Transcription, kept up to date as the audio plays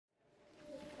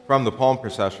from the Palm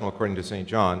processional, according to St.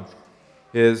 John,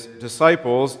 his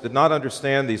disciples did not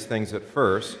understand these things at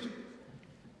first,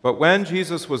 but when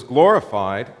Jesus was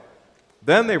glorified,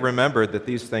 then they remembered that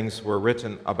these things were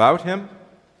written about him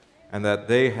and that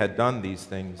they had done these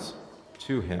things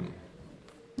to him.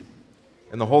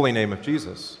 In the holy name of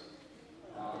Jesus.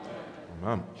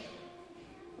 Amen.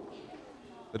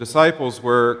 The disciples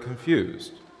were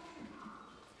confused.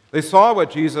 They saw what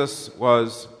Jesus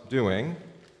was doing.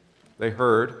 They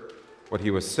heard what he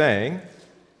was saying.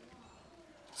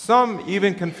 Some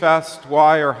even confessed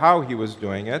why or how he was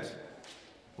doing it.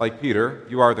 Like Peter,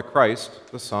 "You are the Christ,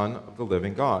 the Son of the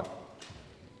living God."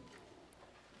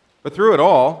 But through it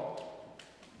all,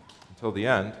 until the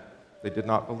end, they did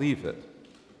not believe it.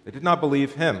 They did not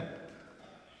believe him.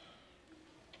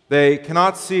 They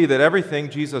cannot see that everything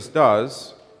Jesus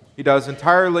does, he does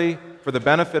entirely for the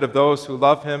benefit of those who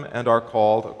love him and are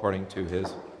called according to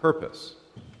his purpose.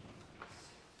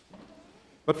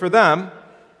 But for them,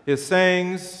 his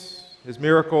sayings, his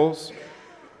miracles,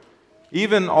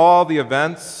 even all the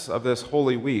events of this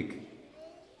Holy Week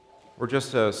were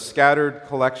just a scattered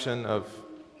collection of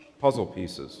puzzle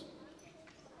pieces.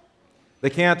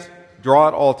 They can't draw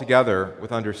it all together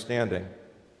with understanding.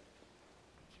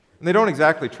 And they don't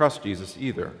exactly trust Jesus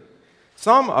either.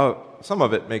 Some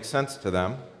of it makes sense to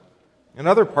them, and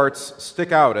other parts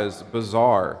stick out as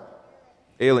bizarre,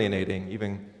 alienating,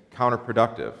 even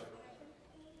counterproductive.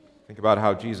 Think about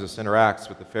how Jesus interacts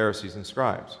with the Pharisees and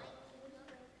scribes.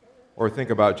 Or think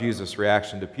about Jesus'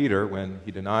 reaction to Peter when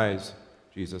he denies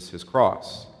Jesus his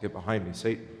cross. "Get behind me,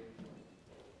 Satan."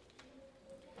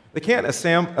 They can't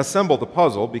assemble the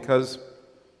puzzle because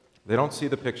they don't see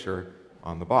the picture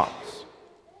on the box.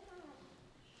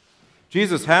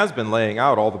 Jesus has been laying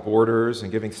out all the borders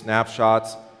and giving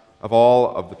snapshots of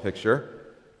all of the picture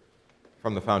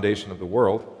from the foundation of the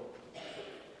world.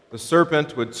 The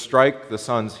serpent would strike the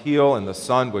son's heel, and the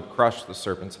son would crush the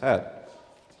serpent's head.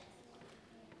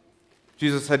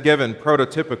 Jesus had given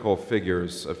prototypical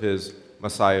figures of his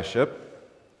messiahship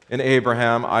in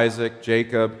Abraham, Isaac,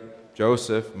 Jacob,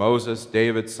 Joseph, Moses,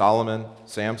 David, Solomon,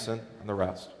 Samson, and the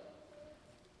rest.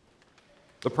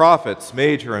 The prophets,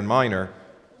 major and minor,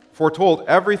 foretold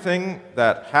everything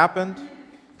that happened,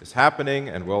 is happening,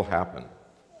 and will happen.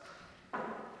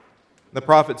 The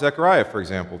prophet Zechariah, for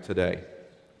example, today,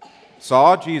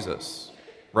 saw Jesus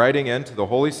riding into the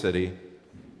holy city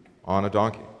on a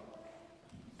donkey.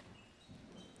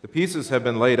 The pieces have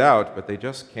been laid out, but they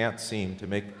just can't seem to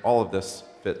make all of this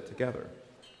fit together.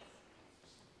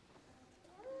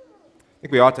 I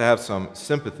think we ought to have some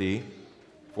sympathy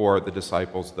for the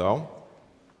disciples, though.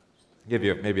 I'll give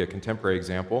you maybe a contemporary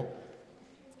example.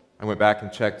 I went back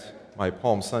and checked my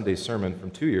Palm Sunday sermon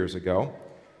from 2 years ago,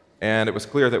 and it was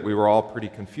clear that we were all pretty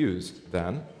confused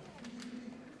then.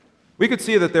 We could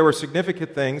see that there were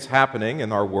significant things happening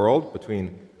in our world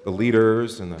between the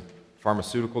leaders and the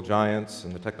pharmaceutical giants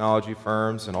and the technology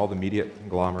firms and all the media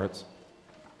conglomerates.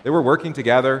 They were working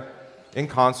together in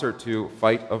concert to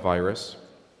fight a virus.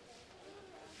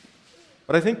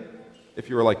 But I think if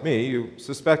you were like me, you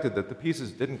suspected that the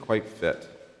pieces didn't quite fit.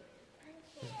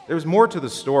 There was more to the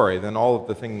story than all of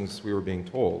the things we were being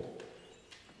told.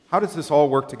 How does this all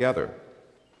work together?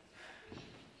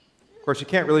 Of course, you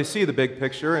can't really see the big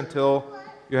picture until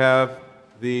you have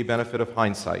the benefit of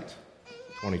hindsight.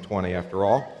 2020, after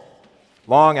all.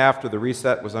 Long after the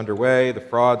reset was underway, the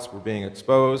frauds were being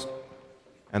exposed,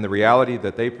 and the reality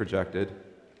that they projected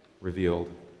revealed,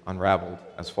 unraveled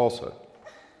as falsehood.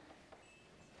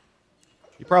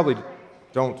 You probably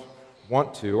don't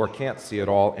want to or can't see it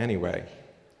all anyway,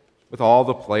 with all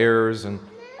the players and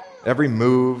every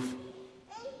move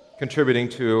contributing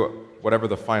to whatever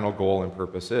the final goal and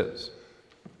purpose is.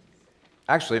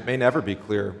 Actually, it may never be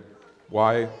clear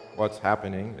why what's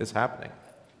happening is happening.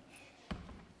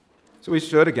 So we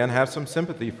should, again, have some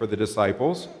sympathy for the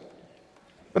disciples,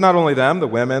 but not only them, the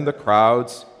women, the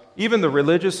crowds, even the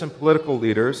religious and political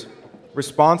leaders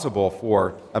responsible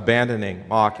for abandoning,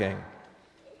 mocking,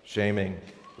 shaming,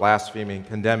 blaspheming,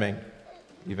 condemning,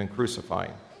 even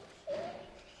crucifying.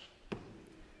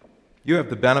 You have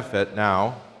the benefit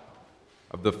now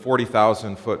of the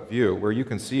 40,000-foot view, where you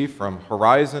can see from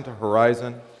horizon to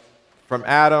horizon, from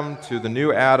Adam to the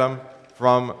new Adam,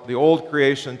 from the old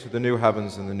creation to the new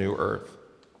heavens and the new earth.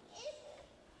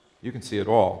 You can see it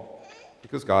all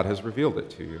because God has revealed it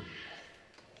to you.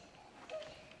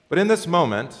 But in this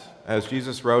moment, as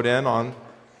Jesus rode in on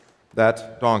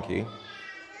that donkey,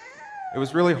 it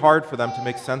was really hard for them to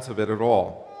make sense of it at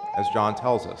all, as John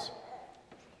tells us.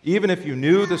 Even if you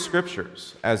knew the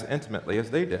Scriptures as intimately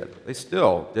as they did, they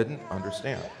still didn't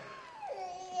understand.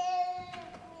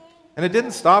 And it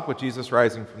didn't stop with Jesus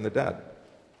rising from the dead.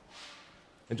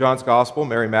 In John's Gospel,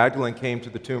 Mary Magdalene came to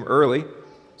the tomb early,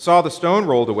 saw the stone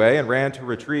rolled away, and ran to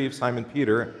retrieve Simon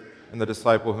Peter and the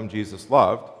disciple whom Jesus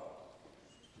loved.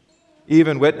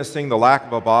 Even witnessing the lack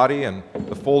of a body and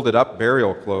the folded-up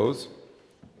burial clothes,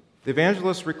 the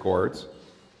evangelist records,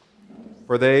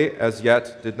 "For they as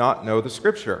yet did not know the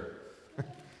Scripture,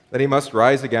 that he must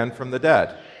rise again from the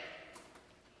dead."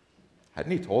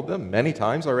 Hadn't he told them many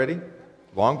times already,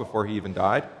 long before he even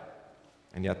died?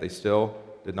 And yet they still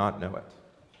did not know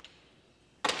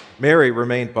it. Mary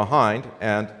remained behind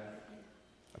and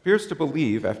appears to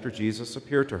believe after Jesus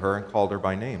appeared to her and called her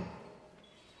by name.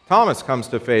 Thomas comes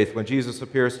to faith when Jesus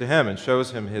appears to him and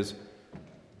shows him his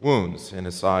wounds in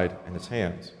his side and his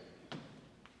hands.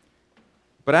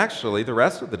 But actually, the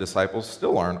rest of the disciples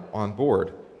still aren't on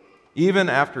board, even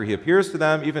after he appears to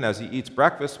them, even as he eats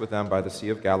breakfast with them by the Sea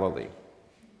of Galilee.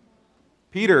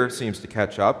 Peter seems to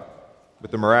catch up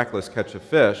with the miraculous catch of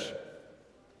fish,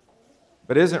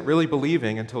 but isn't really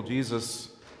believing until Jesus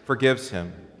forgives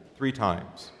him 3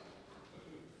 times.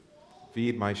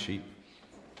 "Feed my sheep."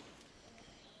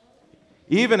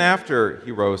 Even after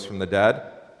he rose from the dead,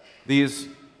 these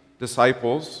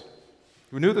disciples,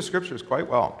 who knew the Scriptures quite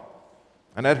well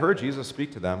and had heard Jesus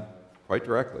speak to them quite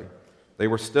directly, they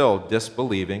were still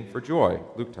disbelieving for joy,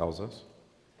 Luke tells us.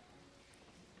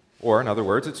 Or, in other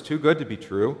words, it's too good to be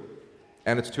true,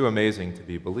 and it's too amazing to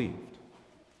be believed.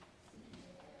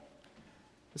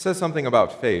 It says something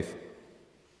about faith.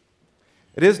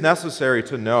 It is necessary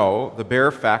to know the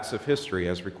bare facts of history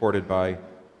as recorded by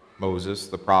Moses,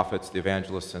 the prophets, the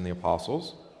evangelists, and the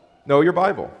apostles. Know your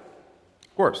Bible,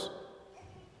 of course.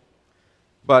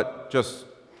 But just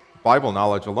Bible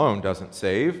knowledge alone doesn't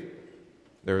save.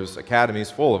 There's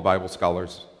academies full of Bible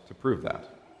scholars to prove that.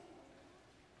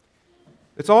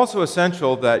 It's also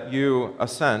essential that you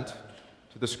assent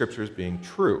to the Scriptures being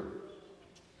true.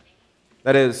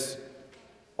 That is,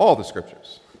 all the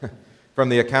Scriptures, from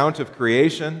the account of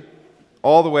creation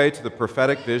all the way to the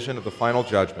prophetic vision of the final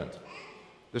judgment.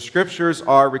 The Scriptures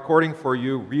are recording for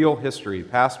you real history,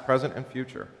 past, present, and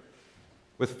future,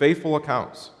 with faithful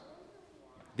accounts,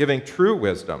 giving true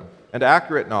wisdom and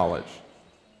accurate knowledge,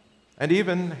 and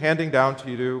even handing down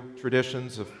to you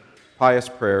traditions of pious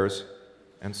prayers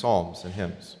and psalms and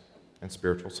hymns and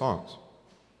spiritual songs.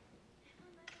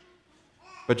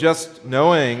 But just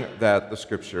knowing that the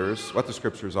Scriptures, what the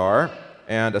Scriptures are,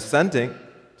 and assenting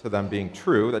to them being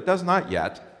true, that does not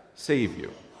yet save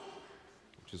you,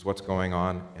 which is what's going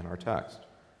on in our text.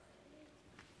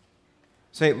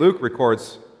 St. Luke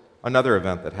records another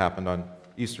event that happened on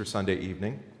Easter Sunday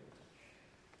evening.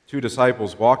 2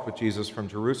 disciples walked with Jesus from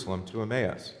Jerusalem to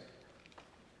Emmaus.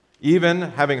 Even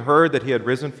having heard that he had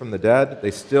risen from the dead, they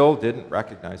still didn't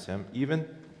recognize him, even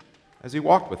as he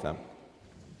walked with them.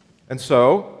 And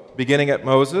so, beginning at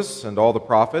Moses and all the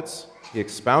prophets, he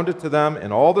expounded to them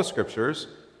in all the Scriptures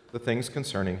the things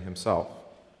concerning himself.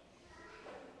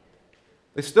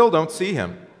 They still don't see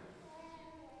him.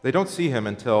 They don't see him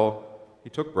until he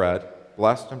took bread,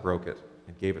 blessed and broke it,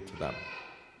 and gave it to them.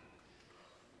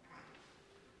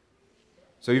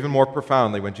 So even more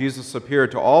profoundly, when Jesus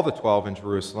appeared to all the 12 in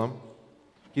Jerusalem,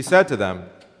 he said to them,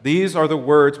 "These are the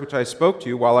words which I spoke to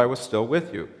you while I was still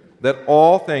with you, that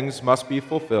all things must be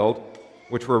fulfilled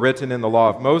which were written in the law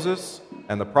of Moses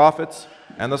and the prophets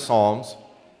and the Psalms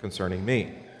concerning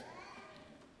me."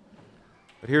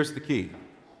 But here's the key.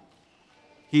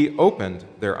 He opened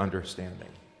their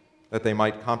understanding, that they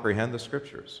might comprehend the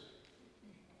Scriptures.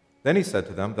 Then he said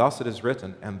to them, "Thus it is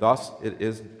written, and thus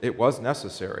it was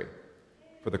necessary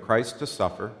for the Christ to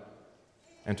suffer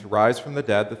and to rise from the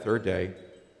dead the 3rd day,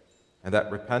 and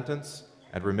that repentance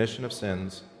and remission of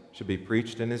sins should be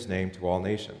preached in his name to all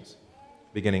nations,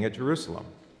 beginning at Jerusalem.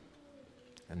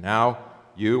 And now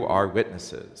you are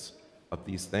witnesses of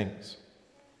these things."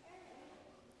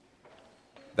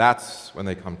 That's when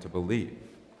they come to believe.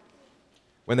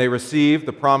 When they receive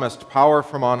the promised power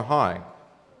from on high,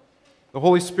 the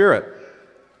Holy Spirit,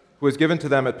 who was given to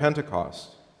them at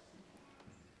Pentecost.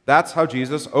 That's how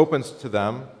Jesus opens to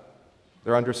them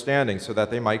their understanding so that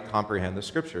they might comprehend the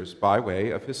Scriptures by way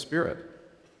of his Spirit.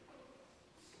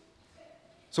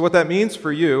 So what that means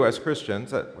for you as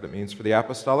Christians, what it means for the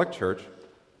Apostolic Church,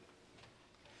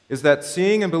 is that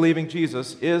seeing and believing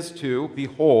Jesus is to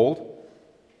behold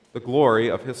the glory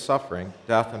of his suffering,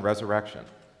 death, and resurrection.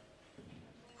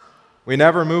 We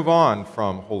never move on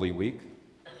from Holy Week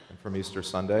and from Easter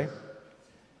Sunday.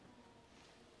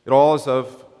 It all is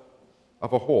of a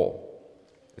whole.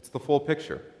 It's the full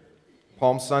picture.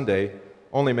 Palm Sunday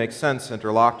only makes sense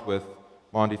interlocked with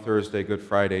Maundy Thursday, Good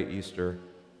Friday, Easter,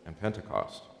 and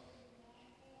Pentecost.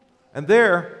 And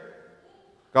there,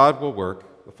 God will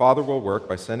work, the Father will work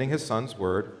by sending his Son's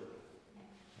word,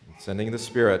 and sending the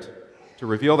Spirit to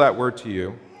reveal that word to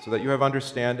you so that you have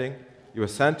understanding, you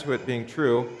assent to it being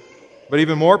true, but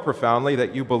even more profoundly,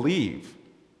 that you believe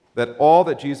that all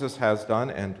that Jesus has done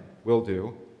and will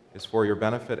do is for your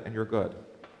benefit and your good.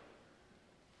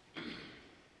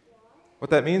 What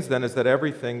that means then is that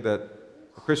everything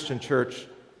that the Christian church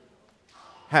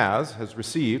has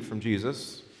received from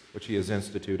Jesus, which he has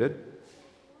instituted,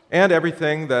 and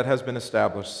everything that has been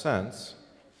established since,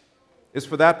 is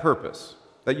for that purpose,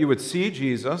 that you would see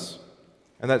Jesus,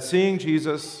 and that seeing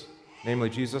Jesus, namely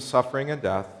Jesus' suffering and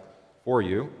death for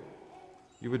you,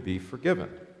 you would be forgiven.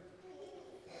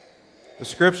 The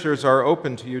Scriptures are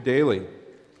open to you daily,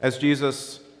 as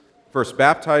Jesus first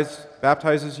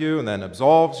baptizes you and then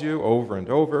absolves you over and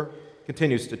over,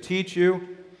 continues to teach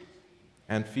you,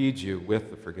 and feeds you with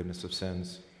the forgiveness of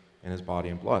sins in his body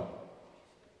and blood.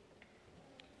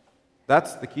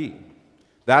 That's the key.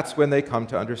 That's when they come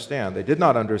to understand. They did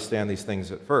not understand these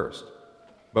things at first,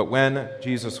 but when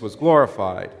Jesus was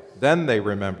glorified, then they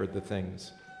remembered the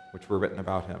things which were written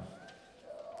about him.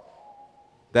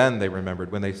 Then they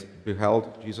remembered when they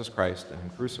beheld Jesus Christ and him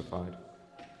crucified.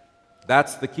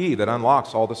 That's the key that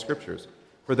unlocks all the Scriptures,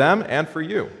 for them and for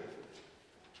you.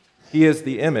 He is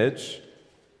the image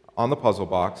on the puzzle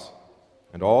box,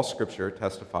 and all Scripture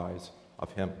testifies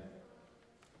of him.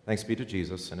 Thanks be to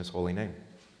Jesus in his holy name.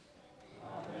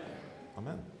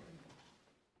 Amen.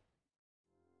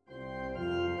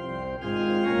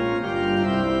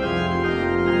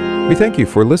 We thank you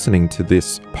for listening to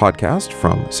this podcast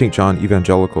from St. John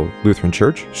Evangelical Lutheran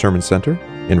Church Sermon Center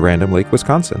in Random Lake,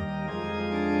 Wisconsin.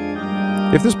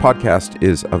 If this podcast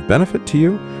is of benefit to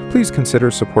you, please consider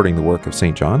supporting the work of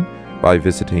St. John by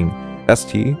visiting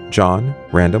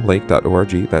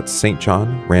stjohnrandomlake.org, that's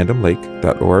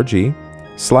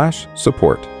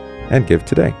stjohnrandomlake.org/support, and give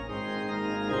today.